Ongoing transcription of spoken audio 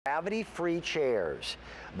Gravity-free chairs,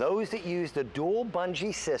 those that use the dual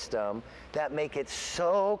bungee system that make it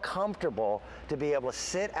so comfortable to be able to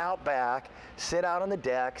sit out back, sit out on the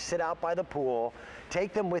deck, sit out by the pool,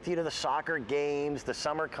 take them with you to the soccer games, the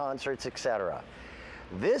summer concerts, etc.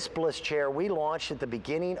 This Bliss chair we launched at the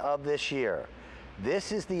beginning of this year.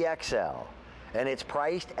 This is the XL, and it's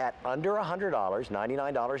priced at under $100,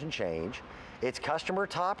 $99 and change. It's customer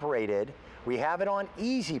top rated. We have it on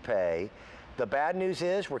Easy Pay. The bad news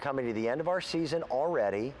is we're coming to the end of our season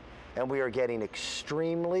already, and we are getting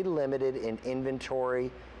extremely limited in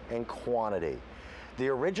inventory and quantity. The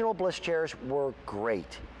original Bliss chairs were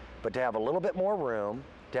great, but to have a little bit more room,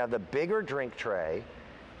 to have the bigger drink tray,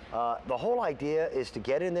 the whole idea is to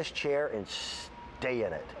get in this chair and stay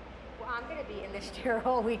in it. Well, I'm going to be in this chair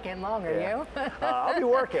all weekend long, are you? I'll be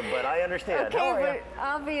working, but I understand. Okay, but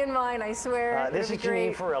I'll be in mine, I swear. This is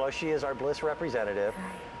Janine Ferrillo. She is our Bliss representative.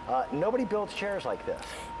 Nobody builds chairs like this.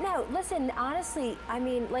 No, listen, honestly, I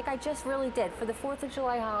mean, like I just really did. For the 4th of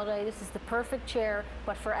July holiday, this is the perfect chair,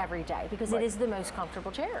 but for every day, because it is the most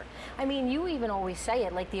comfortable chair. I mean, you even always say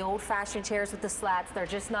it, like the old-fashioned chairs with the slats, they're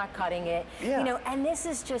just not cutting it. Yeah. You know, and this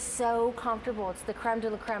is just so comfortable. It's the creme de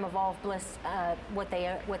la creme of all of Bliss, what they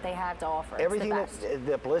have to offer. Everything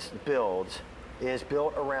that Bliss builds is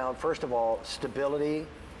built around, first of all, stability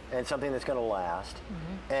and something that's going to last,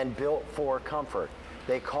 and built for comfort.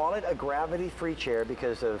 They call it a gravity-free chair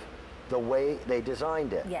because of the way they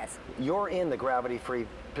designed it. Yes. You're in the gravity-free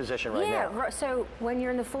position right now. Yeah, so when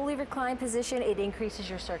you're in the fully reclined position, it increases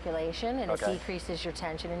your circulation and it decreases your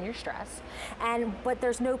tension and your stress. But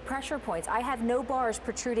there's no pressure points. I have no bars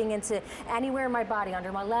protruding into anywhere in my body,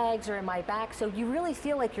 under my legs or in my back, so you really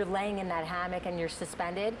feel like you're laying in that hammock and you're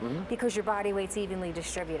suspended because your body weight's evenly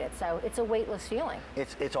distributed. So it's a weightless feeling.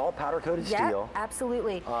 It's all powder-coated steel.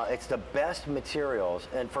 Absolutely. It's the best materials,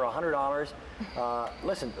 and for $100,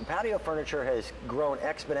 listen, patio furniture has grown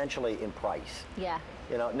exponentially in price. Yeah.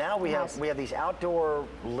 You know, now we have these outdoor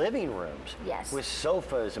living rooms with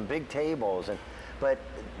sofas and big tables, but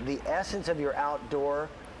the essence of your outdoor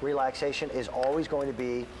relaxation is always going to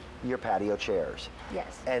be your patio chairs.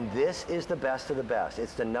 Yes. And this is the best of the best.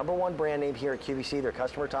 It's the #1 brand name here at QVC. They're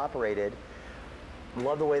customer top rated.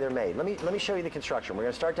 Love the way they're made. Let me show you the construction. We're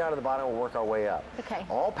going to start down at the bottom and work our way up. Okay.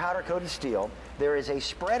 All powder coated steel. There is a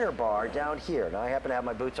spreader bar down here. Now I happen to have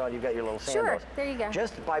my boots on. You've got your little sandals. Sure. There you go.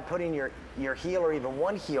 Just by putting your heel or even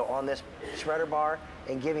one heel on this spreader bar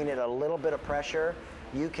and giving it a little bit of pressure,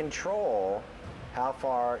 you control how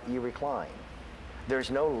far you recline. There's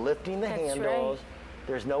no lifting the handles.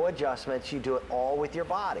 There's no adjustments. You do it all with your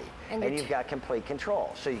body, and you've got complete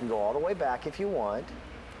control. So you can go all the way back if you want,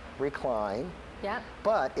 recline. Yeah.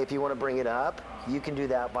 But if you want to bring it up, you can do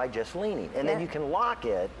that by just leaning, and then you can lock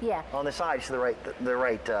it on the sides to the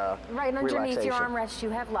right underneath your armrest. You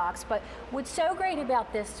have locks. But what's so great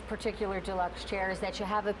about this particular Deluxe chair is that you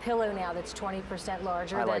have a pillow now that's 20%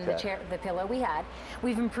 larger than the pillow we had.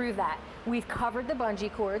 We've improved that. We've covered the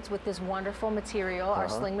bungee cords with this wonderful material, our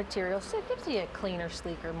sling material, so it gives you a cleaner,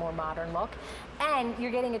 sleeker, more modern look. And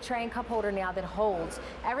you're getting a tray and cup holder now that holds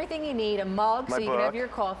everything you need, a mug so you can have your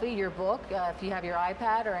coffee, your book, if you have your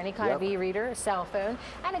iPad or any kind of e-reader, a cell phone,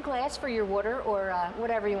 and a glass for your water or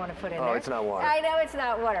whatever you want to put in there. Oh, it's not water. I know it's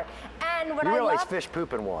not water. And what I realize fish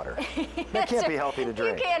poop in water. That can't be healthy to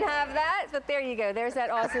drink. You can't have that, but there you go. There's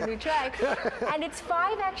that awesome new tray. And it's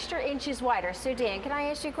 5 extra inches wider. So Dan, can I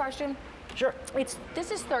ask you a question? Sure. This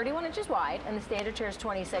is 31 inches wide, and the standard chair is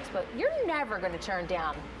 26, but you're never going to turn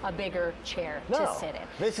down a bigger chair to sit in.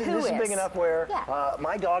 This is big enough where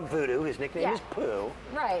my dog Voodoo, his nickname is Pooh.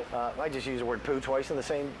 Right. I just used the word Pooh twice in the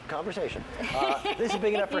same conversation. This is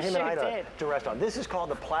big enough for him and I to rest on. This is called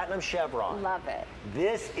the Platinum Chevron. Love it.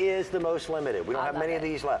 This is the most limited. We don't have many of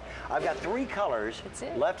these left. I've got 3 colors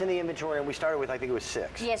left in the inventory, and we started with, I think it was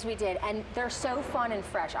 6. Yes, we did, and they're so fun and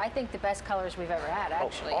fresh. I think the best colors we've ever had,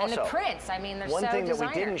 actually. And the prints. I mean, they're One so thing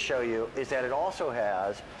designer. that we didn't show you is that it also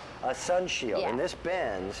has a sun shield, and this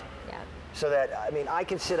bends so that, I mean, I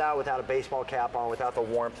can sit out without a baseball cap on, without the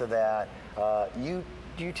warmth of that.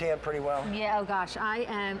 Do you tan pretty well? Yeah, oh gosh, I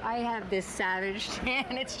have this savage tan.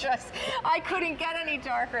 It's just, I couldn't get any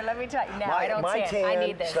darker, let me tell you. No, I don't tan. I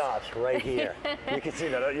need this. My tan stops right here. You can see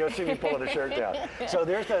that. You'll see me pulling the shirt down. So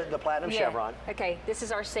there's the Platinum Chevron. Okay, this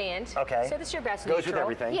is our sand. Okay. So this is your best Goes with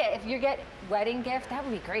everything. Yeah, if you get wedding gift, that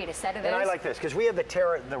would be great. A set of those. And I like this, because we have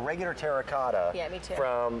the regular terracotta. Yeah, me too.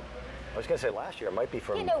 From, I was going to say last year, it might be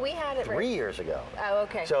from we had it 3 years ago. Oh,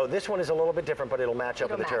 okay. So this one is a little bit different, but it'll match up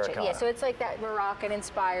with the terracotta. Yeah, so it's like that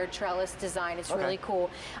Moroccan-inspired trellis design. It's really cool.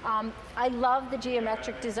 I love the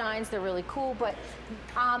geometric designs. They're really cool, but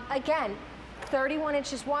again, 31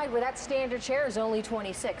 inches wide, where that standard chair is only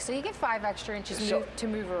 26. So you get 5 extra inches to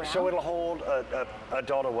move around. So it'll hold an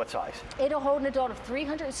adult of what size? It'll hold an adult of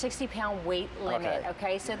 360-pound weight limit,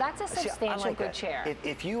 okay? So that's a substantial good chair.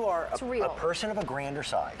 If you are a person of a grander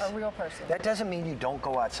size. A real person. That doesn't mean you don't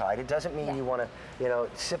go outside. It doesn't mean you want to, you know,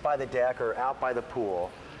 sit by the deck or out by the pool.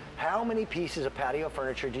 How many pieces of patio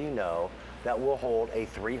furniture do you know that will hold a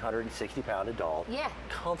 360-pound adult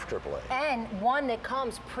comfortably? And one that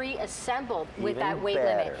comes pre-assembled with that weight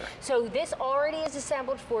limit. So this already is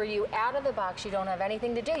assembled for you out of the box. You don't have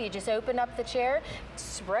anything to do. You just open up the chair,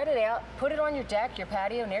 spread it out, put it on your deck, your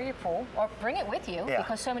patio, near your pool, or bring it with you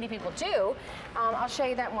because so many people do. I'll show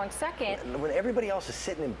you that in 1 second. When everybody else is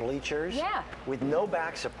sitting in bleachers with no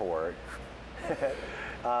back support,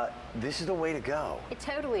 this is the way to go. It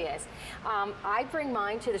totally is. I bring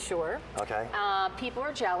mine to the shore. Okay. People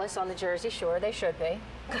are jealous on the Jersey Shore. They should be.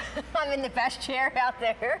 I'm in the best chair out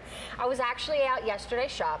there. I was actually out yesterday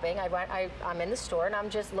shopping. I'm in the store and I'm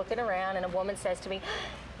just looking around, and a woman says to me,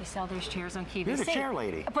 "You sell those chairs on QVC?" You're the chair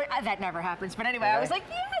lady. But that never happens. But anyway, I was like,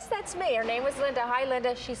 "Yes, that's me." Her name was Linda. Hi,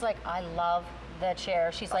 Linda. She's like, "I love the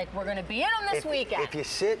chair." She's like, "We're going to be in them this weekend." If you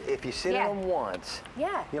sit in them once,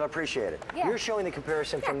 you'll appreciate it. You're showing the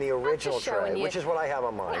comparison from the original tray, which is what I have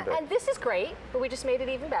on mine. And this is great, but we just made it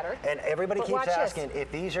even better. And everybody keeps asking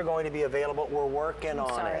if these are going to be available. We're working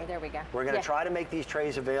on it. There we go. We're going to try to make these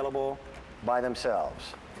trays available by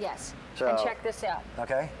themselves. Yes. So, and check this out.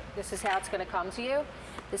 Okay. This is how it's going to come to you.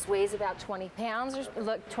 This weighs about 20 pounds, or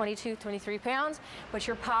look, 22, 23 pounds, but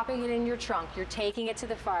you're popping it in your trunk. You're taking it to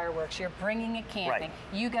the fireworks. You're bringing it camping.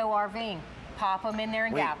 You go RVing. Pop them in there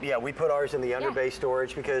and go. Yeah, we put ours in the under-bay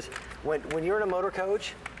storage because when you're in a motor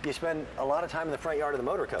coach, you spend a lot of time in the front yard of the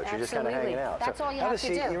motor coach. You're just kind of hanging out. That's all you have to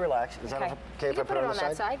do. Have a seat, you relax. Is that okay if I put it on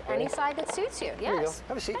that side? Any side that suits you, There you go.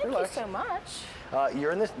 Have a seat, relax. Thank you so much.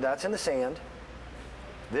 You're in this, that's in the sand.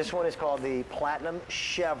 This one is called the Platinum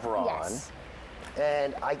Chevron. Yes.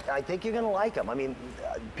 And I think you're going to like them. I mean,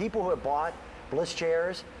 people who have bought Bliss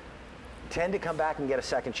chairs tend to come back and get a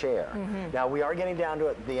second chair. Now, we are getting down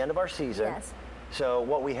to the end of our season. So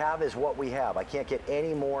what we have is what we have. I can't get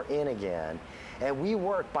any more in again. And we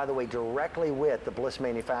work, by the way, directly with the Bliss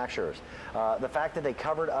manufacturers. The fact that they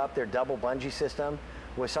covered up their double bungee system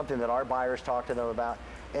was something that our buyers talked to them about.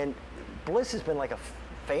 And Bliss has been like a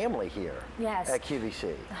family here at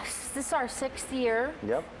QVC. This is our 6th year.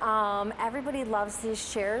 Everybody loves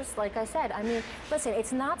these chairs. Like I said, I mean, listen,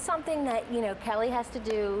 it's not something that, you know, Kelly has to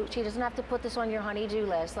do. She doesn't have to put this on your honey-do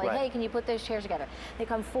list. Like, hey, can you put those chairs together? They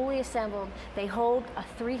come fully assembled. They hold a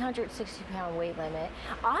 360-pound weight limit.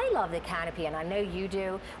 I love the Canopy, and I know you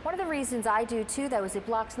do. One of the reasons I do too, though, is it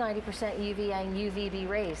blocks 90% UVA and UVB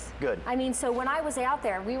rays. Good. I mean, so when I was out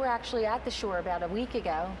there, we were actually at the shore about a week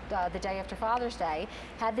ago, the day after Father's Day,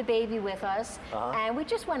 had the baby with us, and we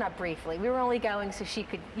just went up briefly. We were only going so she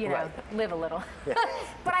could, you know, live a little.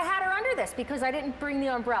 But I had her under this because I didn't bring the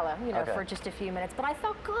umbrella, you know, for just a few minutes. But I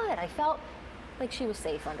felt good. I felt like she was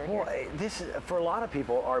safe under here. This is, for a lot of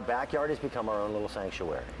people, our backyard has become our own little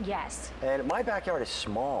sanctuary. Yes. And my backyard is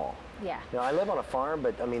small. Yeah. You know, I live on a farm,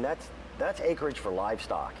 but I mean, that's acreage for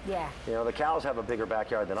livestock. Yeah. You know, the cows have a bigger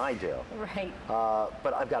backyard than I do. Right.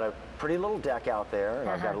 But I've got a pretty little deck out there, and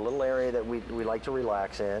I've got a little area that we like to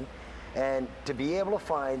relax in. And to be able to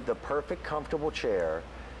find the perfect comfortable chair,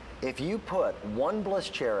 if you put one Bliss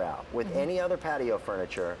chair out with any other patio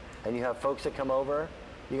furniture, and you have folks that come over,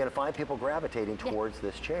 you're going to find people gravitating towards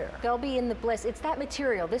this chair. They'll be in the Bliss. It's that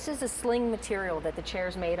material. This is a sling material that the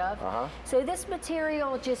chair's made of. So this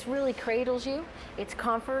material just really cradles you. It's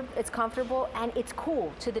comfortable, and it's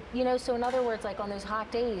cool to the, you know, so in other words, like on those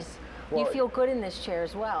hot days, you feel good in this chair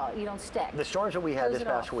as well. You don't stick. The storms that we had this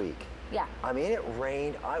past week. I mean, it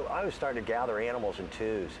rained. I was starting to gather animals in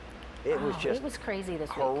twos. It was just it was crazy this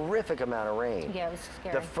week. Horrific amount of rain. Yeah, it was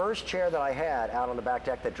scary. The first chair that I had out on the back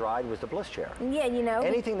deck that dried was the Bliss chair. Yeah, you know.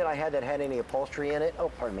 Anything that I had that had any upholstery in it,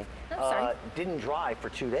 didn't dry for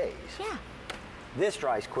 2 days. Yeah. This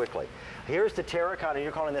dries quickly. Here's the terracotta.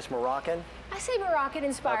 You're calling this Moroccan? I say Moroccan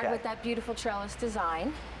inspired with that beautiful trellis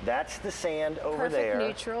design. That's the sand over there.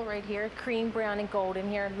 Perfect neutral right here. Cream, brown, and gold in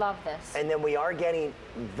here. Love this. And then we are getting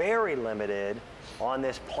very limited on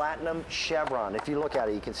this Platinum Chevron. If you look at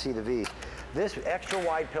it, you can see the V's. This extra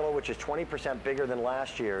wide pillow, which is 20% bigger than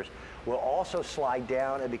last year's, will also slide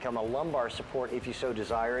down and become a lumbar support if you so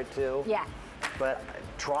desire it to. Yeah. But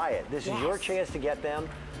try it. This is your chance to get them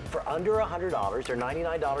for under $100. They're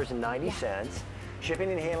 $99.90.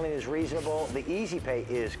 Shipping and handling is reasonable. The Easy Pay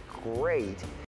is great.